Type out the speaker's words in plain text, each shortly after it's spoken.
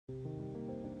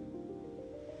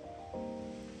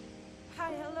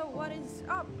Hi, hello, what is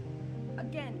up?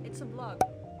 Again, it's a vlog.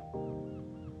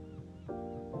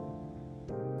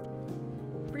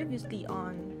 Previously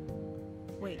on...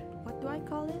 Wait, what do I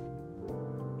call it?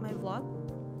 My vlog?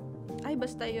 Ay,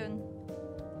 basta yun.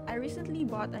 I recently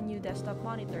bought a new desktop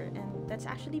monitor and that's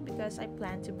actually because I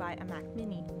plan to buy a Mac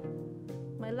Mini.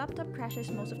 My laptop crashes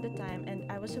most of the time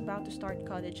and I was about to start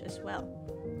college as well.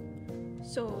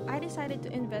 So I decided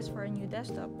to invest for a new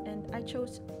desktop and I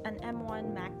chose an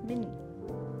M1 Mac Mini.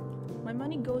 My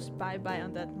money goes bye-bye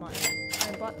on that month.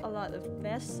 I bought a lot of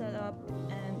best setup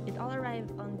and it all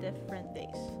arrived on different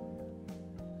days.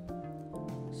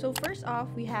 So first off,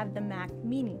 we have the Mac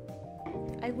Mini.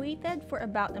 I waited for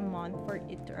about a month for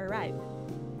it to arrive.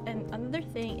 And another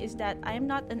thing is that I am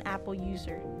not an Apple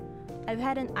user. I've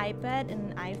had an iPad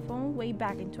and an iPhone way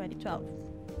back in 2012,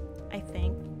 I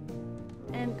think.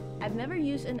 And I've never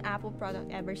used an Apple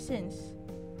product ever since.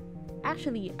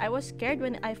 Actually, I was scared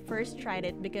when I first tried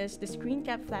it because the screen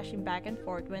kept flashing back and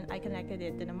forth when I connected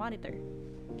it to the monitor.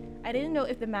 I didn't know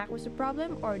if the Mac was the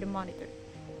problem or the monitor.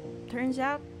 Turns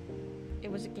out,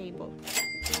 it was a cable.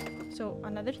 So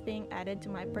another thing added to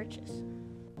my purchase.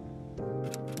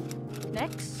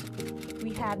 Next,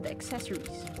 we have the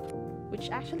accessories,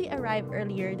 which actually arrived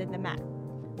earlier than the Mac.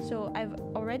 So I've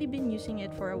already been using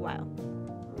it for a while.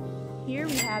 Here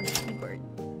we have the keyboard.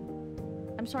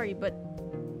 I'm sorry, but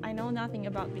I know nothing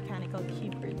about mechanical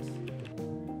keyboards.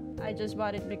 I just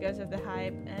bought it because of the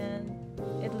hype and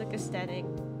it looked aesthetic.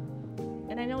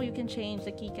 And I know you can change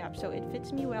the keycap, so it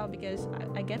fits me well because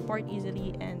I get bored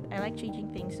easily and I like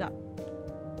changing things up.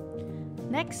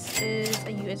 Next is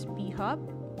a USB hub.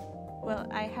 Well,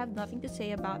 I have nothing to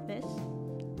say about this.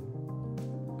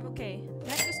 Okay,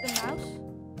 next is the mouse.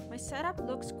 My setup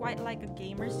looks quite like a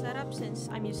gamer setup since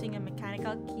I'm using a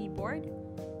mechanical keyboard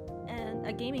and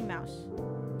a gaming mouse,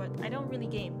 but I don't really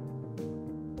game.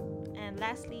 And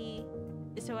lastly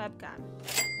is a webcam.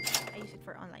 I use it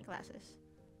for online classes.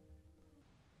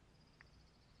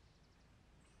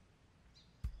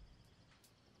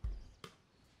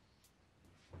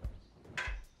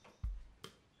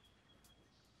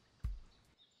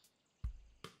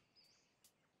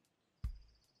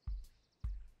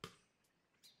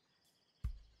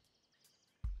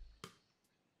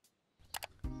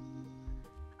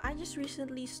 I just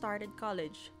recently started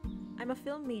college. I'm a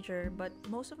film major, but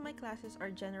most of my classes are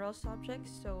general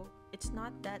subjects, so it's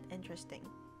not that interesting.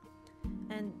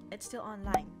 And it's still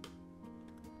online.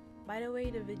 By the way,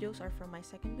 the videos are from my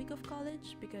second week of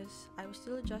college because I was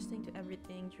still adjusting to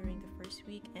everything during the first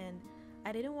week and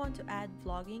I didn't want to add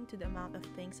vlogging to the amount of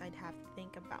things I'd have to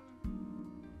think about.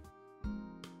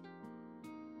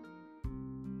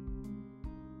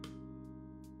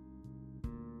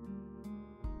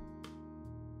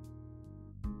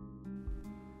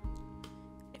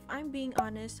 I'm being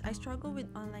honest, I struggle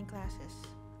with online classes.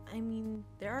 I mean,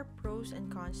 there are pros and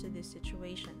cons to this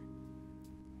situation.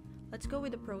 Let's go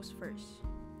with the pros first.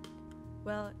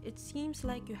 Well, it seems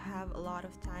like you have a lot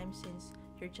of time since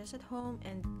you're just at home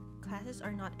and classes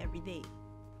are not every day.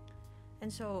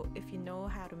 And so, if you know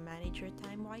how to manage your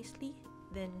time wisely,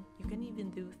 then you can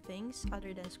even do things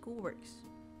other than schoolworks.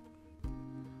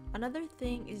 Another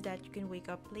thing is that you can wake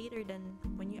up later than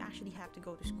when you actually have to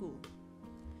go to school.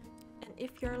 And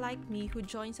if you're like me who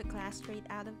joins a class straight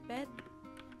out of bed,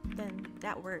 then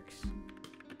that works.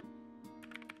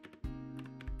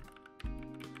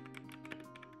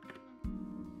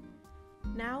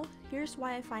 Now, here's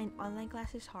why I find online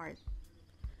classes hard.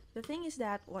 The thing is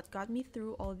that what got me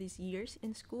through all these years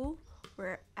in school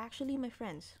were actually my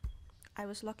friends. I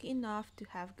was lucky enough to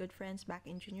have good friends back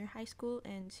in junior high school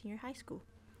and senior high school.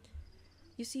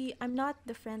 You see, I'm not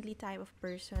the friendly type of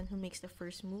person who makes the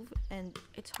first move, and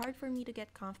it's hard for me to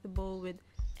get comfortable with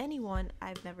anyone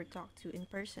I've never talked to in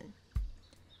person.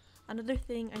 Another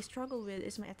thing I struggle with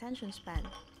is my attention span.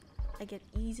 I get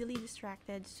easily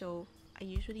distracted, so I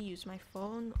usually use my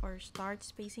phone or start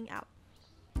spacing out.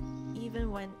 Even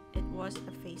when it was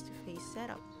a face-to-face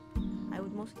setup, I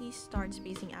would mostly start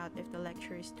spacing out if the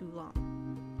lecture is too long.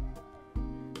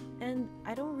 And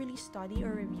I don't really study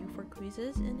or review for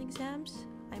quizzes and exams.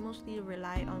 I mostly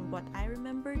rely on what I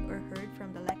remembered or heard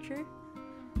from the lecture.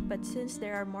 But since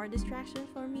there are more distractions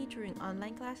for me during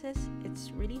online classes,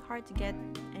 it's really hard to get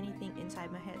anything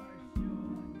inside my head.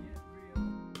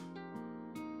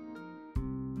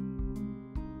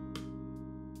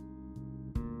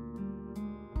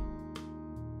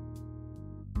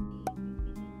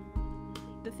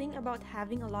 The thing about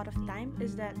having a lot of time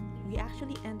is that we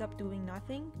actually end up doing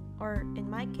nothing, or in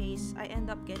my case, I end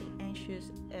up getting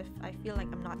anxious if I feel like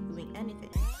I'm not doing anything.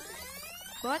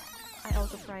 But I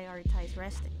also prioritize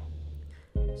resting.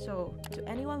 So, to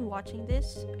anyone watching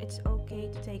this, it's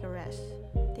okay to take a rest.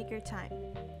 Take your time.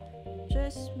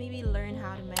 Just maybe learn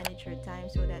how to manage your time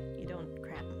so that you don't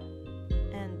cram.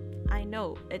 And I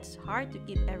know it's hard to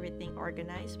keep everything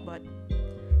organized, but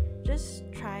just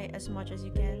try as much as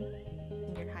you can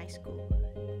in your high school.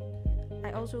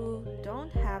 I also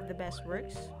don't have the best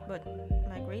works, but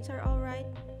my grades are alright.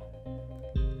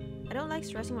 I don't like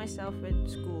stressing myself with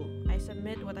school. I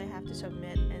submit what I have to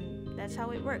submit, and that's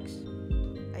how it works.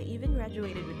 I even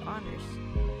graduated with honors.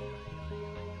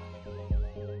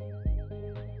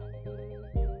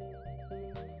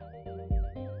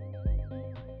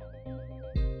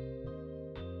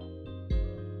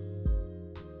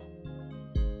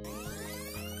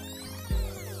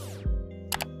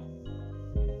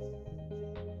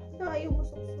 Ayaw mo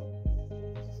suksok.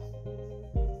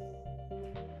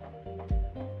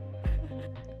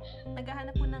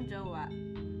 Naghahanap po ng jowa,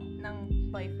 ng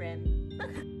boyfriend.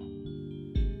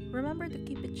 Remember to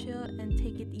keep it chill and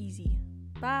take it easy.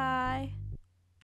 Bye!